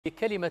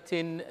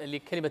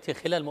لكلمة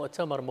خلال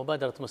مؤتمر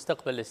مبادرة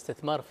مستقبل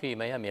الاستثمار في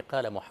ميامي،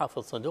 قال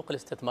محافظ صندوق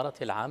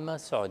الاستثمارات العامة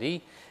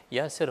السعودي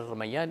ياسر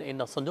الرميان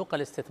إن صندوق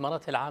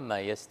الاستثمارات العامة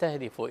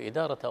يستهدف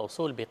إدارة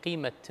أصول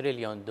بقيمة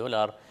تريليون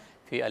دولار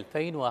في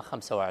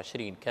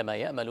 2025، كما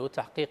يأمل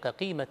تحقيق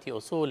قيمة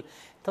أصول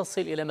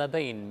تصل إلى ما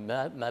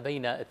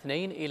بين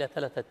 2 إلى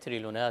 3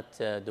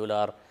 تريليونات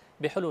دولار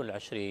بحلول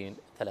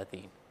 2030.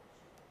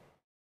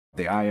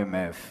 The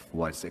IMF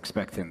was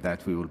expecting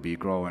that we will be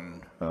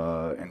growing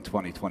in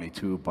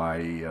 2022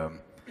 by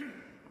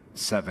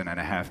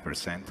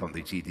 7.5% on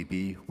the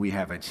GDP. We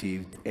have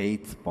achieved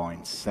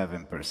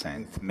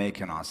 8.7%,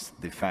 making us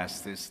the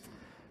fastest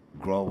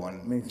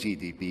growing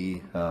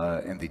GDP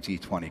in the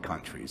G20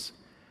 countries.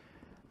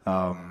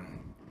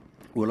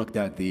 We looked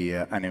at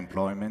the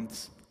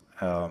unemployment.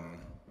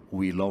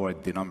 We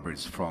lowered the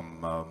numbers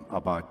from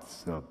about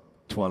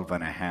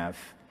 12.5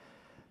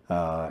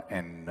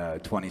 in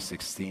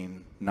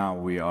 2016. Now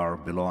we are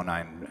below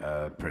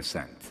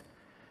 9%.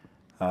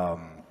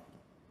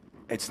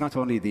 It's not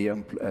only the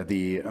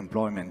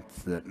employment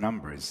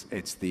numbers,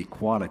 it's the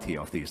quality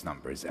of these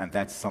numbers, and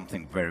that's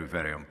something very,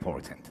 very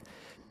important.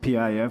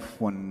 PIF,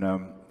 when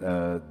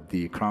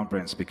the Crown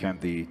Prince became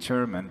the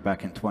chairman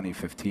back in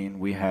 2015,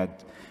 we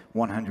had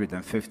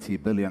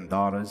 $150 billion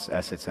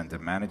assets under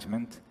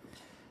management.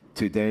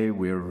 Today,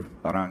 we're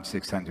around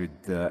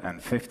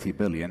 650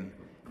 billion.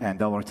 And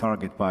our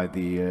target by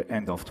the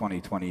end of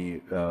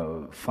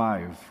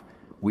 2025,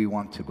 we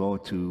want to go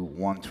to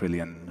 $1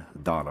 trillion.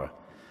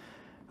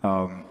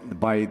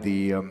 By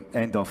the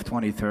end of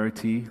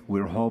 2030,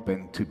 we're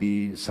hoping to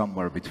be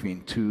somewhere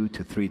between $2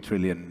 to $3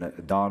 trillion.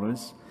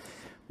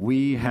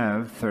 We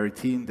have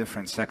 13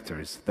 different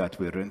sectors that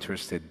we're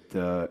interested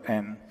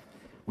in.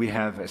 We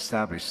have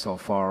established so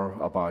far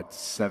about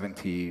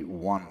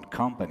 71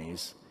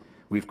 companies.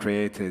 We've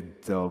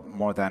created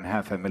more than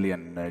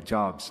 500,000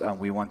 jobs, and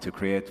we want to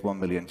create 1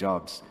 million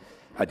jobs,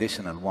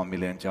 additional 1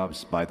 million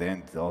jobs by the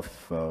end of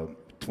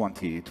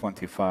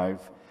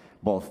 2025,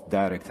 both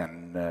direct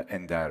and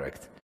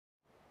indirect.